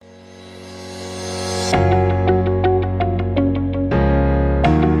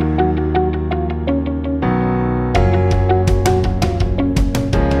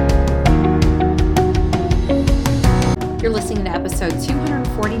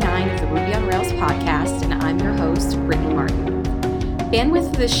Brittany Martin.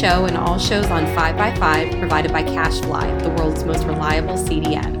 Bandwidth for this show and all shows on 5x5 provided by CashFly, the world's most reliable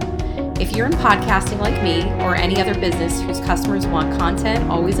CDN. If you're in podcasting like me or any other business whose customers want content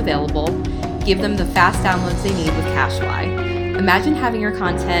always available, give them the fast downloads they need with CashFly. Imagine having your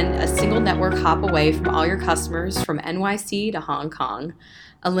content a single network hop away from all your customers from NYC to Hong Kong.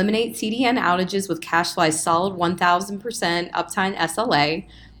 Eliminate CDN outages with CashFly's solid 1000% uptime SLA.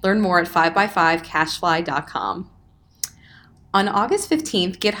 Learn more at 5x5cashfly.com. On August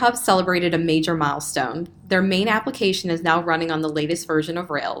 15th, GitHub celebrated a major milestone. Their main application is now running on the latest version of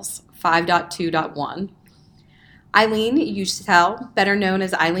Rails, 5.2.1. Eileen Uchitelle, better known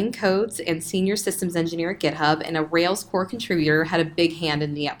as Eileen Codes and Senior Systems Engineer at GitHub and a Rails core contributor, had a big hand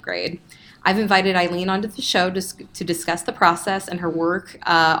in the upgrade. I've invited Eileen onto the show to discuss the process and her work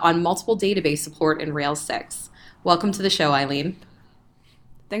on multiple database support in Rails 6. Welcome to the show, Eileen.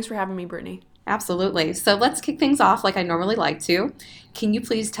 Thanks for having me, Brittany. Absolutely. So let's kick things off like I normally like to. Can you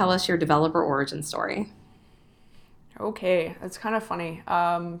please tell us your developer origin story? Okay, that's kind of funny.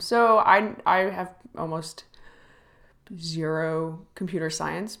 So I have almost zero computer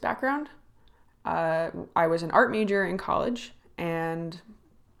science background. I was an art major in college, and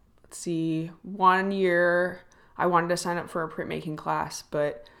let's see, 1 year I wanted to sign up for a printmaking class,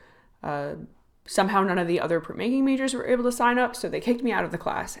 but somehow none of the other printmaking majors were able to sign up, so they kicked me out of the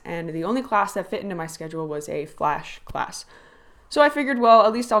class, and the only class that fit into my schedule was a Flash class. So I figured, well,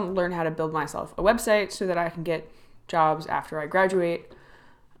 at least I'll learn how to build myself a website so that I can get jobs after I graduate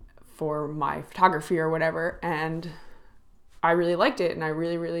for my photography or whatever, and I really liked it, and I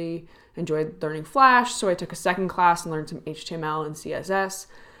really, really enjoyed learning Flash, so I took a second class and learned some HTML and CSS,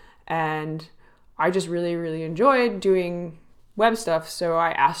 and I just really, really enjoyed doing web stuff. So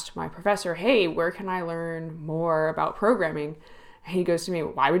I asked my professor, hey, where can I learn more about programming? And he goes to me,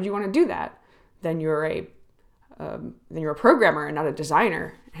 why would you want to do that? Then you're a programmer and not a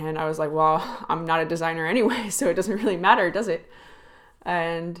designer. And I was like, well, I'm not a designer anyway, so it doesn't really matter, does it?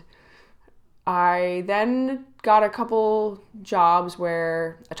 And I then got a couple jobs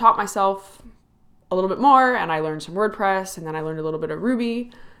where I taught myself a little bit more, and I learned some WordPress, and then I learned a little bit of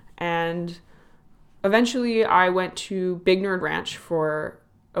Ruby, and eventually I went to Big Nerd Ranch for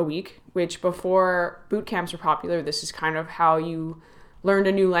a week, which before boot camps were popular, this is kind of how you learned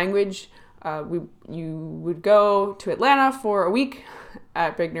a new language. You would go to Atlanta for a week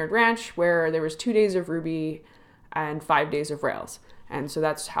at Big Nerd Ranch, where there was 2 days of Ruby and 5 days of Rails. And so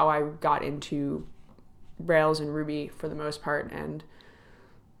that's how I got into Rails and Ruby for the most part. And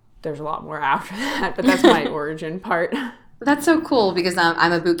there's a lot more after that, but that's my origin part. That's so cool because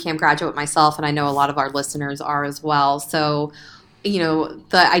I'm a bootcamp graduate myself, and I know a lot of our listeners are as well. So, you know,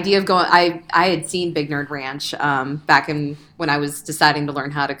 the idea of going, I had seen Big Nerd Ranch back in when I was deciding to learn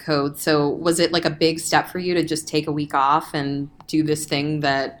how to code. So was it like a big step for you to just take a week off and do this thing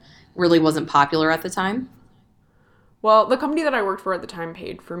that really wasn't popular at the time? Well, the company that I worked for at the time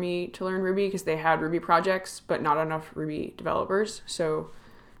paid for me to learn Ruby because they had Ruby projects, but not enough Ruby developers. So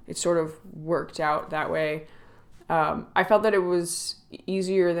it sort of worked out that way. I felt that it was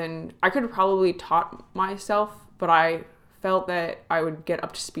easier than I could have probably taught myself, but I felt that I would get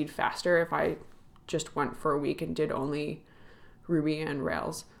up to speed faster if I just went for a week and did only Ruby and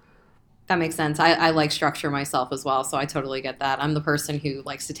Rails. That makes sense. I like structure myself as well, so I totally get that. I'm the person who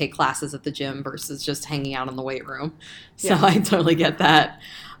likes to take classes at the gym versus just hanging out in the weight room. So yeah. I totally get that.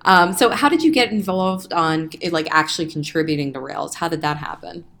 So how did you get involved on like actually contributing to Rails? How did that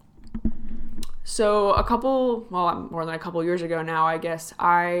happen? So more than a couple years ago now, I guess,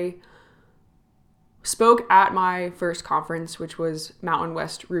 I spoke at my first conference, which was Mountain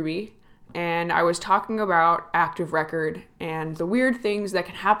West Ruby, and I was talking about active record and the weird things that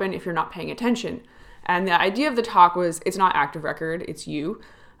can happen if you're not paying attention. And the idea of the talk was, it's not active record, it's you.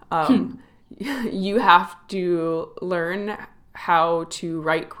 You have to learn how to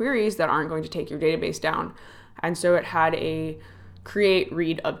write queries that aren't going to take your database down. And so it had a create,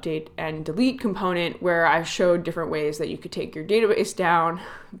 read, update, and delete component where I showed different ways that you could take your database down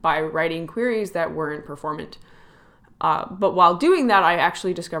by writing queries that weren't performant. But while doing that, I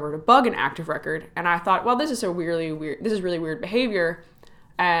actually discovered a bug in Active Record, and I thought, well, this is really weird behavior.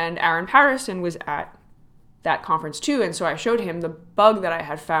 And Aaron Patterson was at that conference too, and so I showed him the bug that I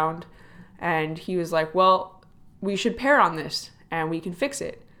had found, and he was like, well, we should pair on this, and we can fix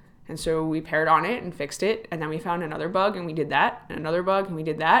it. And so we paired on it and fixed it, and then we found another bug and we did that, and another bug and we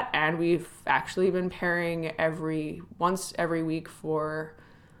did that, and we've actually been pairing once every week for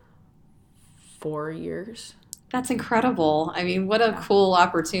 4 years. That's incredible. I mean, what a cool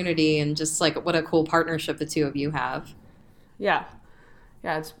opportunity, and just like what a cool partnership the two of you have. Yeah.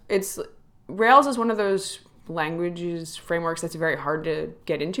 It's Rails is one of those languages, frameworks that's very hard to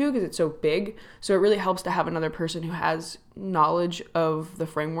get into because it's so big. So it really helps to have another person who has knowledge of the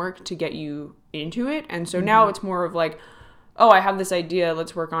framework to get you into it. And so now it's more of like, oh, I have this idea,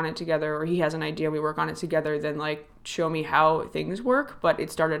 let's work on it together. Or he has an idea, we work on it together. Than like, show me how things work. But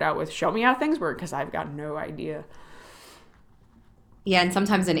it started out with show me how things work because I've got no idea. Yeah, and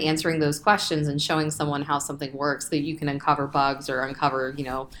sometimes in answering those questions and showing someone how something works, that you can uncover bugs or uncover,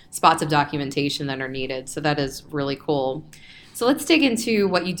 spots of documentation that are needed. So that is really cool. So let's dig into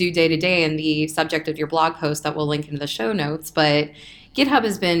what you do day to day and the subject of your blog post that we'll link into the show notes. But GitHub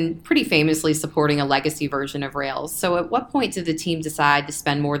has been pretty famously supporting a legacy version of Rails. So at what point did the team decide to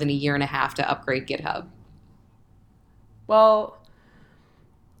spend more than a year and a half to upgrade GitHub? Well,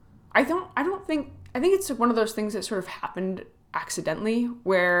 I think it's one of those things that sort of happened accidentally,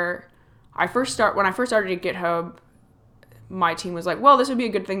 where when I first started at GitHub, my team was like, well, this would be a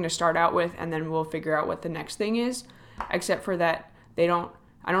good thing to start out with, and then we'll figure out what the next thing is. Except for that, I don't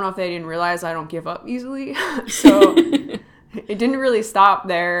know if they didn't realize I don't give up easily. So it didn't really stop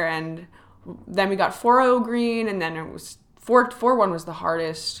there. And then we got 4.0 green, and then it was 4.1 was the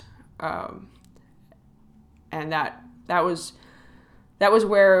hardest. And that was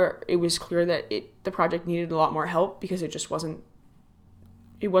where it was clear that the project needed a lot more help, because it wasn't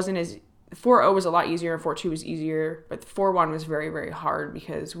as 4.0 was a lot easier and 4.2 was easier, but 4.1 was very, very hard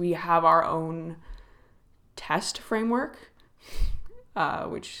because we have our own test framework,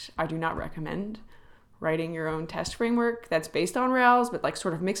 which I do not recommend. Writing your own test framework that's based on Rails, but like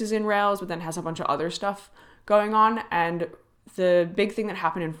sort of mixes in Rails, but then has a bunch of other stuff going on. And the big thing that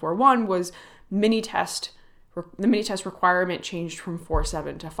happened in 4.1 was the mini test requirement changed from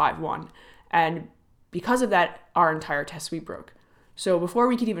 4.7 to 5.1. And because of that, our entire test suite broke. So before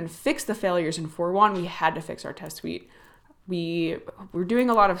we could even fix the failures in 4.1, we had to fix our test suite. We were doing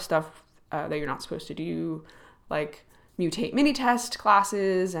a lot of stuff that you're not supposed to do, like mutate mini test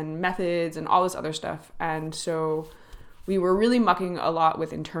classes and methods and all this other stuff. And so we were really mucking a lot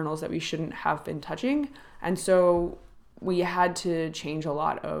with internals that we shouldn't have been touching. And so we had to change a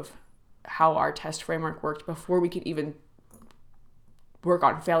lot of how our test framework worked before we could even work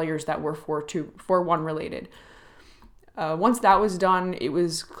on failures that were 4.1 related. Once that was done, it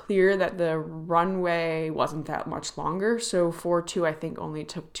was clear that the runway wasn't that much longer. So 4.2, I think, only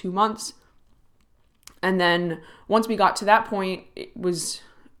took 2 months. And then once we got to that point, it was,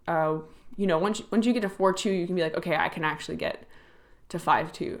 once you get to 4.2, you can be like, okay, I can actually get to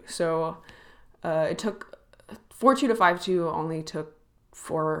 5.2. So it took 4.2 to 5.2 only took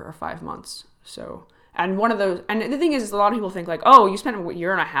 4 or 5 months. So, and the thing is a lot of people think like, oh, you spent a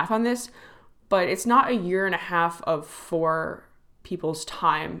year and a half on this, but it's not a year and a half of 4 people's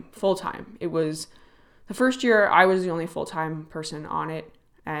time, full time. It was the first year I was the only full-time person on it.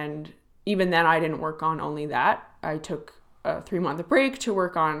 And even then I didn't work on only that. I took a 3-month break to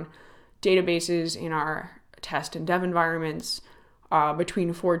work on databases in our test and dev environments.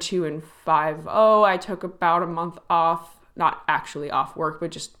 Between 4.2 and 5.0, I took about a month off, not actually off work,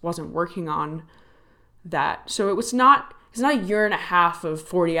 but just wasn't working on that. So it's not a year and a half of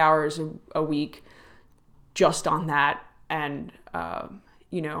 40 hours a week just on that. And,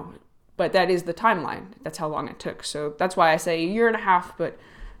 but that is the timeline. That's how long it took. So that's why I say a year and a half, but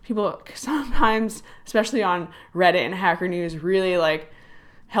people sometimes, especially on Reddit and Hacker News, really like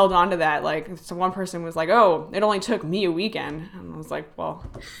held on to that. Like, so one person was like, oh, it only took me a weekend. And I was like, well,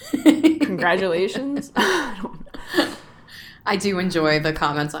 congratulations. I do enjoy the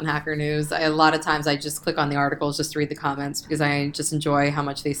comments on Hacker News. A lot of times I just click on the articles just to read the comments because I just enjoy how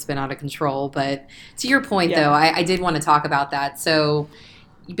much they spin out of control. But to your point, though, I did want to talk about that. So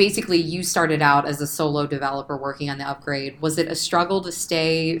basically you started out as a solo developer working on the upgrade. Was it a struggle to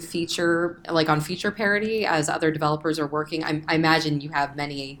stay on feature parity as other developers are working? I imagine you have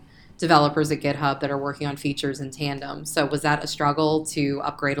many developers at GitHub that are working on features in tandem. So was that a struggle to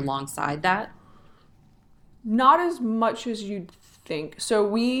upgrade alongside that? Not as much as you'd think. So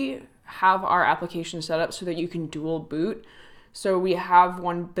we have our application set up so that you can dual boot. So we have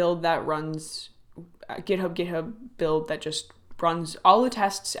one build that runs GitHub build that just runs all the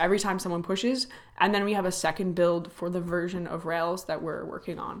tests every time someone pushes. And then we have a second build for the version of Rails that we're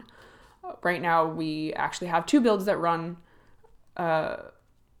working on. Right now, we actually have 2 builds that run,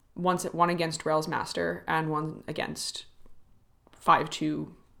 one against Rails Master and one against 5.2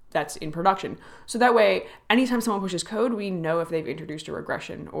 that's in production. So that way, anytime someone pushes code, we know if they've introduced a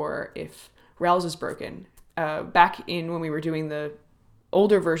regression or if Rails is broken. Back in when we were doing the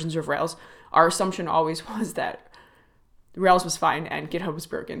older versions of Rails, our assumption always was that Rails was fine and GitHub was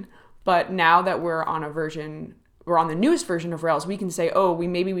broken. But now that we're on a version we're on the newest version of Rails, we can say, oh,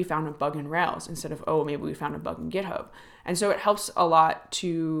 maybe we found a bug in Rails instead of, oh, maybe we found a bug in GitHub. And so it helps a lot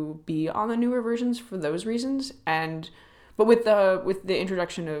to be on the newer versions for those reasons. But with the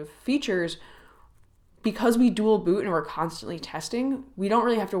introduction of features, because we dual boot and we're constantly testing, we don't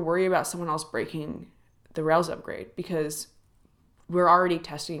really have to worry about someone else breaking the Rails upgrade because we're already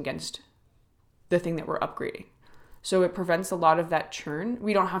testing against the thing that we're upgrading. So it prevents a lot of that churn.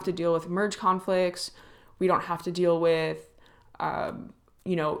 We don't have to deal with merge conflicts. We don't have to deal with,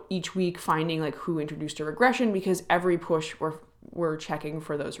 each week finding like who introduced a regression, because every push we're checking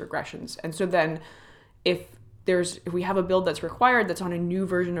for those regressions. And so then if we have a build that's required that's on a new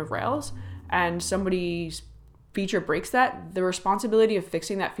version of Rails and somebody's feature breaks that, the responsibility of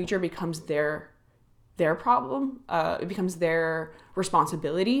fixing that feature becomes their problem. It becomes their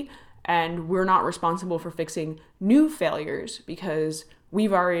responsibility, and we're not responsible for fixing new failures because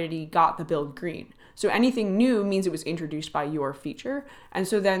we've already got the build green. So anything new means it was introduced by your feature. And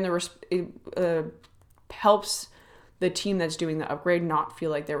so then it helps the team that's doing the upgrade not feel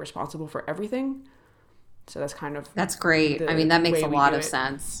like they're responsible for everything. So that's great. I mean, that makes a lot of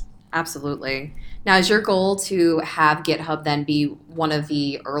sense. Absolutely. Now, is your goal to have GitHub then be one of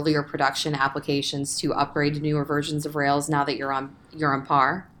the earlier production applications to upgrade to newer versions of Rails now that you're on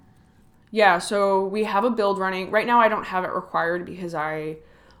par? Yeah, so we have a build running. Right now I don't have it required because I'm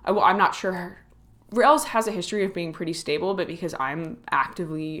not sure. Rails has a history of being pretty stable, but because I'm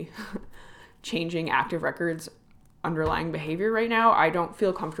actively changing active records underlying behavior right now, I don't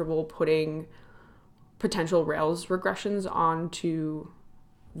feel comfortable putting potential Rails regressions onto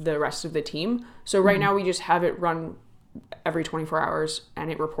the rest of the team. So right now we just have it run every 24 hours and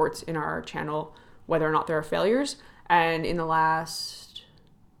it reports in our channel whether or not there are failures. And in the last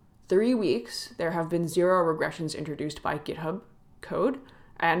 3 weeks, there have been 0 regressions introduced by GitHub code.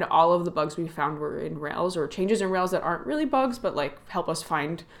 And all of the bugs we found were in Rails, or changes in Rails that aren't really bugs, but like help us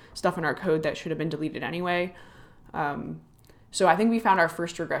find stuff in our code that should have been deleted anyway. So I think we found our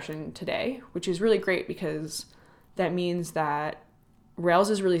first regression today, which is really great because that means that Rails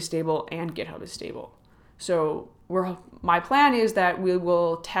is really stable and GitHub is stable. So my plan is that we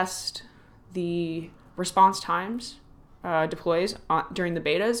will test the response times deploys during the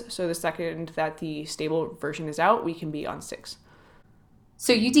betas. So the second that the stable version is out, we can be on 6.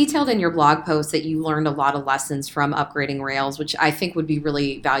 So you detailed in your blog post that you learned a lot of lessons from upgrading Rails, which I think would be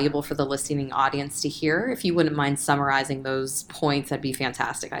really valuable for the listening audience to hear. If you wouldn't mind summarizing those points, that'd be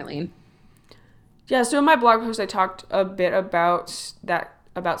fantastic, Eileen. Yeah, so in my blog post, I talked a bit about stuff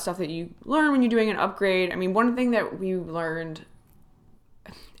that you learn when you're doing an upgrade. I mean, one thing that we learned,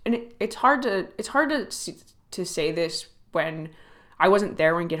 and it's hard to say this when I wasn't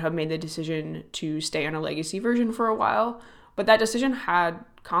there when GitHub made the decision to stay on a legacy version for a while. But that decision had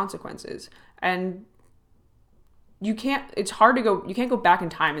consequences, and you can't go back in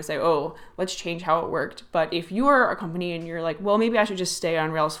time and say, oh, let's change how it worked. But if you are a company and you're like, well, maybe I should just stay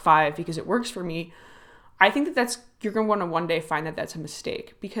on Rails 5 because it works for me, I think you're going to want to one day find that that's a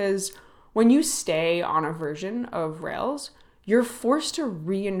mistake, because when you stay on a version of Rails, you're forced to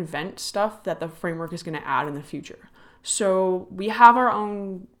reinvent stuff that the framework is going to add in the future. So we have our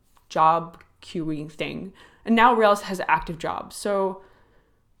own job queuing thing. And now Rails has active jobs. So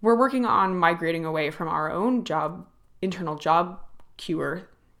we're working on migrating away from our own internal job queuer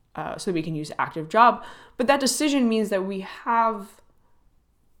so we can use active job. But that decision means that we have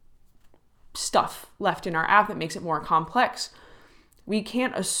stuff left in our app that makes it more complex. We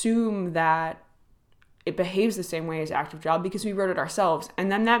can't assume that it behaves the same way as active job because we wrote it ourselves.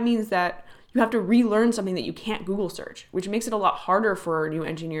 And then that means that you have to relearn something that you can't Google search, which makes it a lot harder for new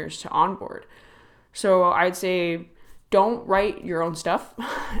engineers to onboard. So I'd say don't write your own stuff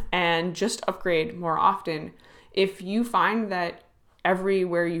and just upgrade more often. If you find that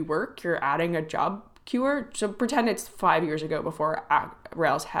everywhere you work, you're adding a job queuer, so pretend it's 5 years ago before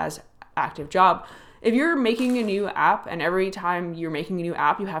Rails has active job. If you're making a new app and every time you're making a new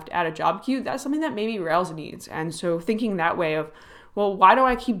app, you have to add a job queue, that's something that maybe Rails needs. And so thinking that way of, well, why do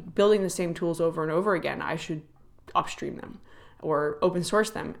I keep building the same tools over and over again? I should upstream them or open source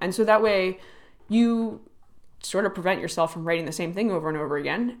them. And so that way, you sort of prevent yourself from writing the same thing over and over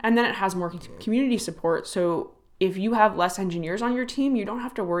again. And then it has more community support. So if you have less engineers on your team, you don't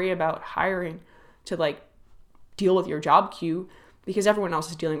have to worry about hiring to deal with your job queue because everyone else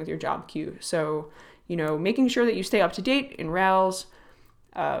is dealing with your job queue. So, making sure that you stay up to date in Rails,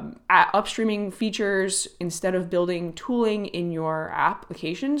 upstreaming features instead of building tooling in your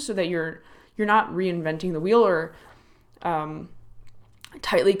application so that you're not reinventing the wheel or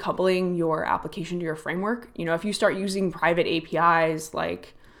tightly coupling your application to your framework. If you start using private APIs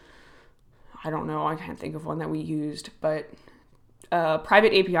like I don't know, I can't think of one that we used, but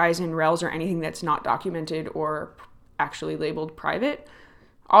private APIs in Rails or anything that's not documented or actually labeled private,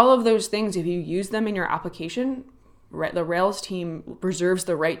 all of those things, if you use them in your application, the Rails team reserves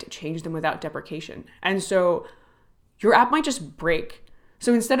the right to change them without deprecation. And so your app might just break.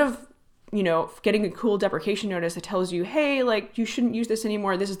 So instead of, getting a cool deprecation notice that tells you, hey, like, you shouldn't use this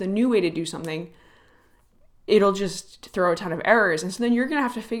anymore, this is the new way to do something, it'll just throw a ton of errors. And so then you're going to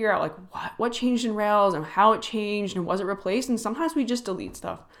have to figure out, like, what changed in Rails and how it changed and was it replaced? And sometimes we just delete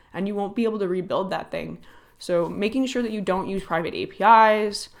stuff and you won't be able to rebuild that thing. So making sure that you don't use private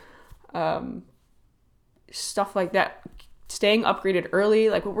APIs, stuff like that, staying upgraded early,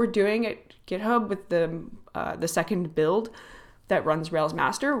 like what we're doing at GitHub with the second build that runs Rails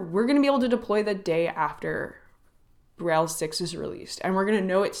master, we're going to be able to deploy the day after Rails 6 is released, and we're going to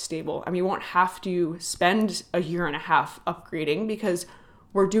know it's stable, and we won't have to spend a year and a half upgrading because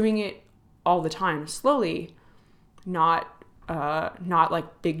we're doing it all the time, slowly, not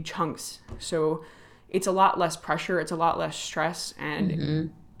like big chunks. So it's a lot less pressure, it's a lot less stress,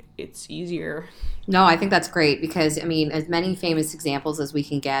 and it's easier. No, I think that's great because, as many famous examples as we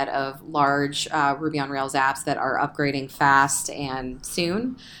can get of large Ruby on Rails apps that are upgrading fast and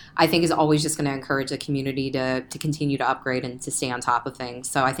soon, I think is always just going to encourage the community to continue to upgrade and to stay on top of things.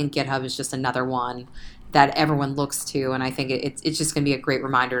 So I think GitHub is just another one that everyone looks to, and I think it's just going to be a great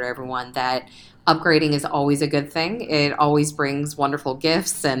reminder to everyone that upgrading is always a good thing. It always brings wonderful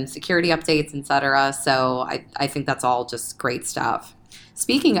gifts and security updates, etc. So I think that's all just great stuff.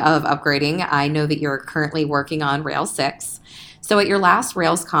 Speaking of upgrading, I know that you're currently working on Rails 6. So at your last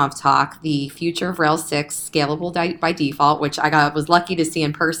RailsConf talk, the future of Rails 6 scalable by default, which I was lucky to see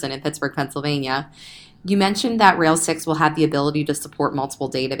in person in Pittsburgh, Pennsylvania, you mentioned that Rails 6 will have the ability to support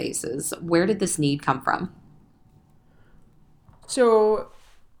multiple databases. Where did this need come from? So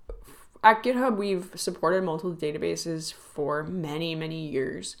at GitHub, we've supported multiple databases for many, many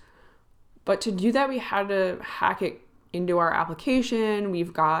years. But to do that, we had to hack it into our application.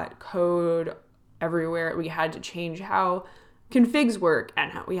 We've got code everywhere. We had to change how configs work,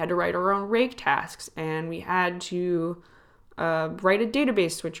 and we had to write our own rake tasks, and we had to write a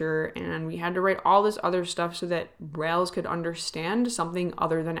database switcher, and we had to write all this other stuff so that Rails could understand something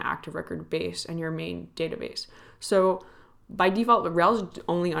other than active record base and your main database. So by default, Rails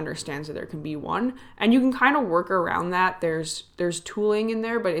only understands that there can be one, and you can kind of work around that. There's tooling in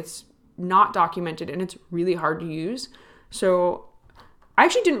there, but it's not documented and it's really hard to use. So I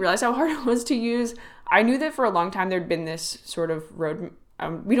actually didn't realize how hard it was to use. I knew that for a long time there'd been this sort of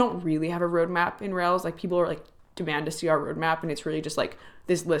we don't really have a roadmap in Rails. Like, people are like demand to see our roadmap, and it's really just like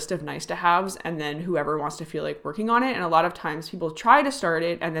this list of nice to haves, and then whoever wants to feel like working on it. And a lot of times people try to start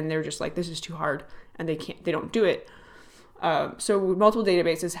it and then they're just like, this is too hard, and they don't do it. So multiple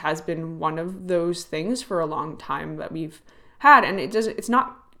databases has been one of those things for a long time that we've had, and it's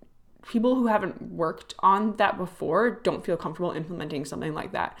not, people who haven't worked on that before don't feel comfortable implementing something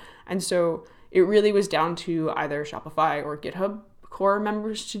like that. And so it really was down to either Shopify or GitHub core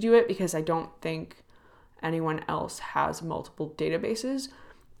members to do it, because I don't think anyone else has multiple databases.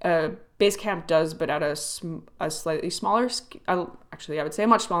 Basecamp does, but at a slightly smaller scale. Actually, I would say a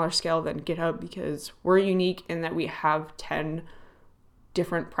much smaller scale than GitHub, because we're unique in that we have 10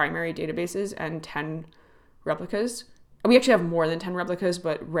 different primary databases and 10 replicas. We actually have more than 10 replicas,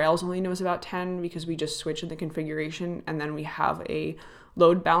 but Rails only knows about 10 because we just switch in the configuration, and then we have a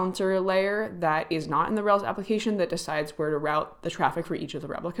load balancer layer that is not in the Rails application that decides where to route the traffic for each of the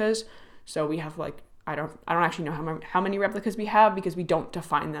replicas. So we have I don't actually know how many replicas we have because we don't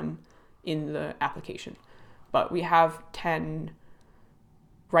define them in the application. But we have 10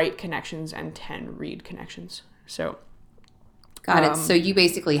 write connections and 10 read connections. So got it. So you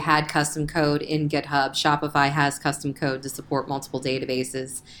basically had custom code in GitHub. Shopify has custom code to support multiple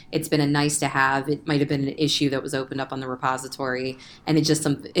databases. It's been a nice to have. It might have been an issue that was opened up on the repository, and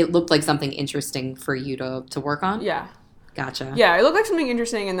it looked like something interesting for you to work on. Yeah. Gotcha. Yeah, it looked like something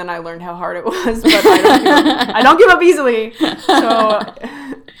interesting, and then I learned how hard it was, but I don't give up easily. So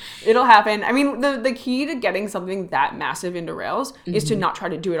it'll happen. I mean, the key to getting something that massive into Rails is to not try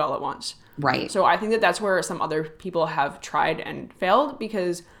to do it all at once. Right. So I think that that's where some other people have tried and failed,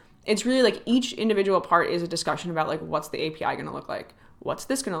 because it's really like each individual part is a discussion about like, what's the API going to look like? What's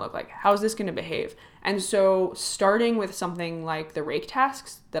this going to look like? How's this going to behave? And so starting with something like the rake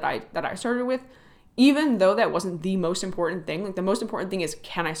tasks that I started with, even though that wasn't the most important thing, like the most important thing is,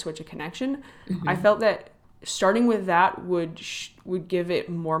 can I switch a connection? I felt that starting with that would give it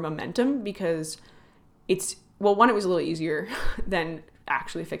more momentum, because one, it was a little easier than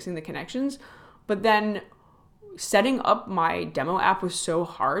actually fixing the connections, but then setting up my demo app was so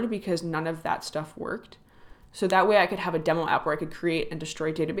hard because none of that stuff worked. So that way I could have a demo app where I could create and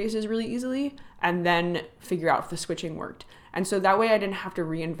destroy databases really easily and then figure out if the switching worked. And so that way I didn't have to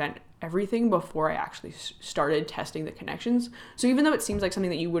reinvent everything before I actually started testing the connections. So even though it seems like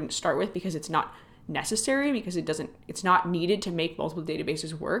something that you wouldn't start with because it's not necessary, because it's not needed to make multiple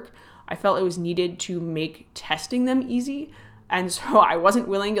databases work, I felt it was needed to make testing them easy. And so I wasn't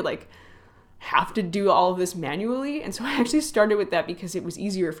willing to have to do all of this manually. And so I actually started with that because it was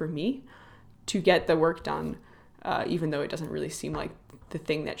easier for me to get the work done, even though it doesn't really seem like the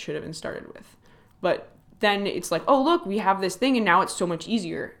thing that should have been started with. But then it's like, oh, look, we have this thing and now it's so much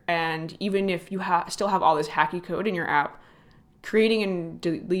easier. And even if you still have all this hacky code in your app, creating and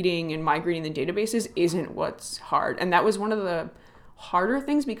deleting and migrating the databases isn't what's hard. And that was one of the harder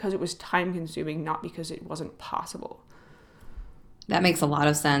things because it was time consuming, not because it wasn't possible. That makes a lot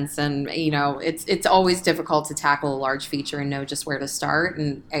of sense. And, it's always difficult to tackle a large feature and know just where to start.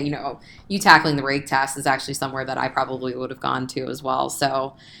 And, you tackling the rake task is actually somewhere that I probably would have gone to as well.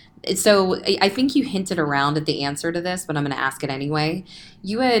 So I think you hinted around at the answer to this, but I'm going to ask it anyway.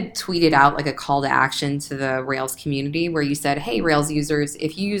 You had tweeted out a call to action to the Rails community where you said, hey, Rails users,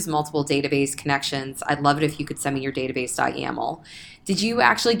 if you use multiple database connections, I'd love it if you could send me your database.yaml. Did you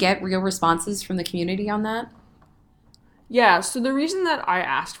actually get real responses from the community on that? Yeah, so the reason that I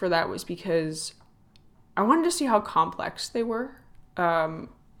asked for that was because I wanted to see how complex they were. One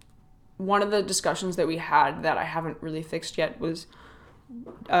of the discussions that we had that I haven't really fixed yet was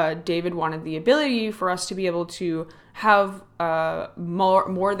David wanted the ability for us to be able to have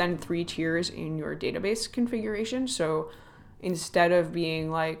more than 3 tiers in your database configuration. So instead of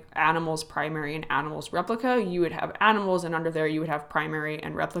being animals primary and animals replica, you would have animals, and under there you would have primary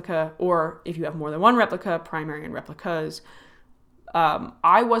and replica, or if you have more than one replica, primary and replicas.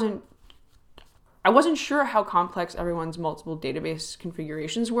 I wasn't sure how complex everyone's multiple database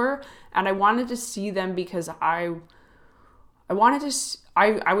configurations were, and I wanted to see them because I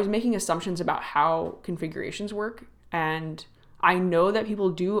was making assumptions about how configurations work, and I know that people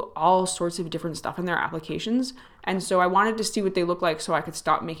do all sorts of different stuff in their applications, and so I wanted to see what they look like so I could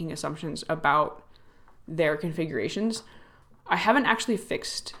stop making assumptions about their configurations. I haven't actually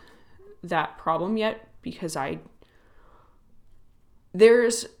fixed that problem yet because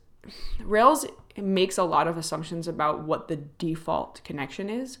Rails makes a lot of assumptions about what the default connection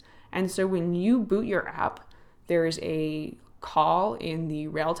is, and so when you boot your app, there's a call in the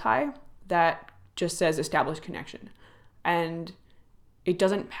railtie that just says establish connection, and it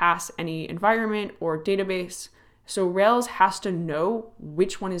doesn't pass any environment or database. So Rails has to know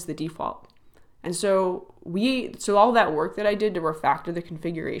which one is the default. And so all that work that I did to refactor the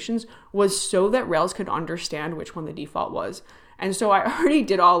configurations was so that Rails could understand which one the default was. And so I already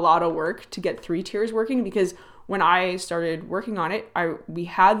did a lot of work to get 3 tiers working, because when I started working on it, we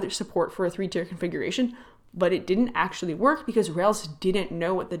had the support for a 3-tier configuration, but it didn't actually work because Rails didn't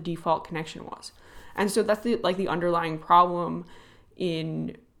know what the default connection was. And so that's the underlying problem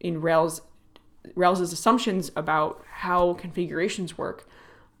in Rails's assumptions about how configurations work.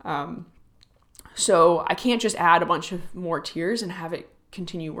 So I can't just add a bunch of more tiers and have it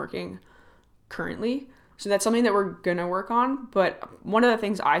continue working currently. So that's something that we're going to work on. But one of the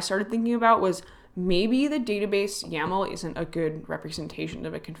things I started thinking about was maybe the database YAML isn't a good representation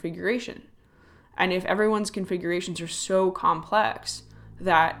of a configuration. And if everyone's configurations are so complex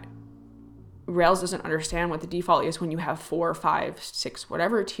that Rails doesn't understand what the default is when you have 4, 5, 6,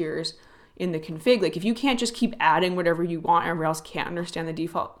 whatever tiers in the config, if you can't just keep adding whatever you want and Rails can't understand the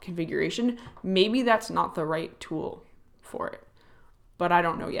default configuration, maybe that's not the right tool for it. But I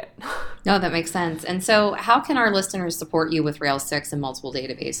don't know yet. No, that makes sense. And so how can our listeners support you with Rails 6 and multiple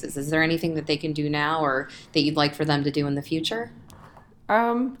databases? Is there anything that they can do now or that you'd like for them to do in the future?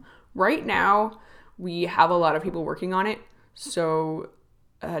 Right now, we have a lot of people working on it. So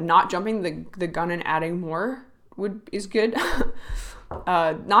not jumping the gun and adding more is good.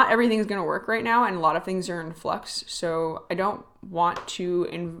 Not everything is going to work right now, and a lot of things are in flux. So I don't want to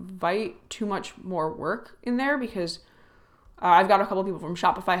invite too much more work in there because I've got a couple people from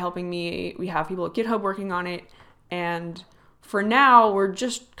Shopify helping me. We have people at GitHub working on it. And for now, we're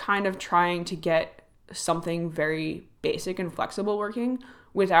just kind of trying to get something very basic and flexible working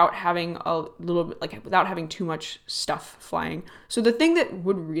without having without having too much stuff flying. So the thing that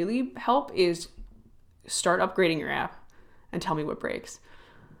would really help is start upgrading your app and tell me what breaks.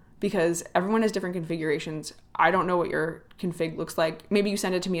 Because everyone has different configurations. I don't know what your config looks like. Maybe you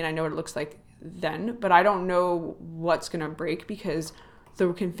send it to me and I know what it looks like then, but I don't know what's going to break because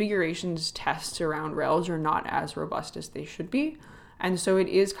the configurations tests around Rails are not as robust as they should be. And so it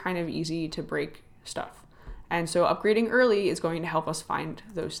is kind of easy to break stuff. And so upgrading early is going to help us find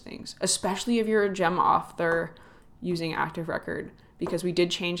those things, especially if you're a gem author using Active Record, because we did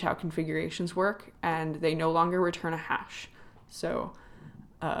change how configurations work and they no longer return a hash. So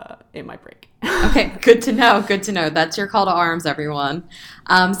it might break. Okay, good to know. Good to know. That's your call to arms, everyone.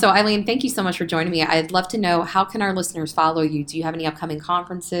 So Eileen, thank you so much for joining me. I'd love to know, how can our listeners follow you? Do you have any upcoming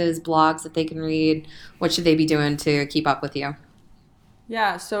conferences, blogs that they can read? What should they be doing to keep up with you?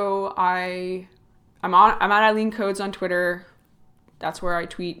 Yeah, so I'm at Eileen Codes on Twitter. That's where I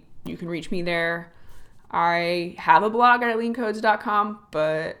tweet. You can reach me there. I have a blog at eileencodes.com,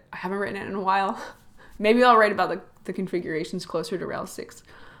 but I haven't written it in a while. Maybe I'll write about the configurations closer to Rails 6.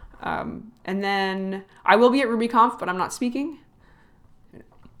 And then I will be at RubyConf, but I'm not speaking.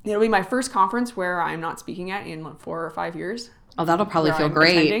 It'll be my first conference where I'm not speaking at in like 4 or 5 years. Oh, that'll probably feel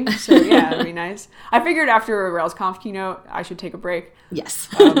great. So yeah, it'll be nice. I figured after a RailsConf keynote, I should take a break. Yes.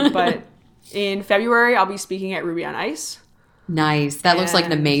 But in February, I'll be speaking at Ruby on Ice. Nice. That looks like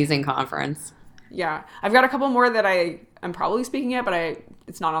an amazing conference. Yeah. I've got a couple more that I'm probably speaking at, but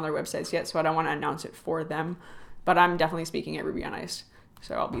it's not on their websites yet, so I don't want to announce it for them. But I'm definitely speaking at Ruby on Ice.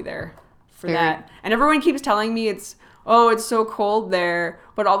 So I'll be there for that. And everyone keeps telling me it's so cold there.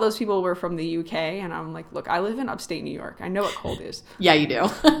 But all those people were from the UK. And I'm like, look, I live in upstate New York. I know what cold is. Yeah, you do.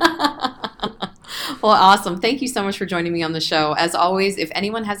 Well, awesome. Thank you so much for joining me on the show. As always, if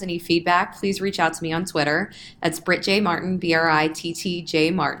anyone has any feedback, please reach out to me on Twitter. That's Britt J. Martin,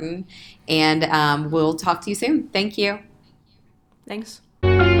 BRITTJ Martin. And we'll talk to you soon. Thank you. Thanks.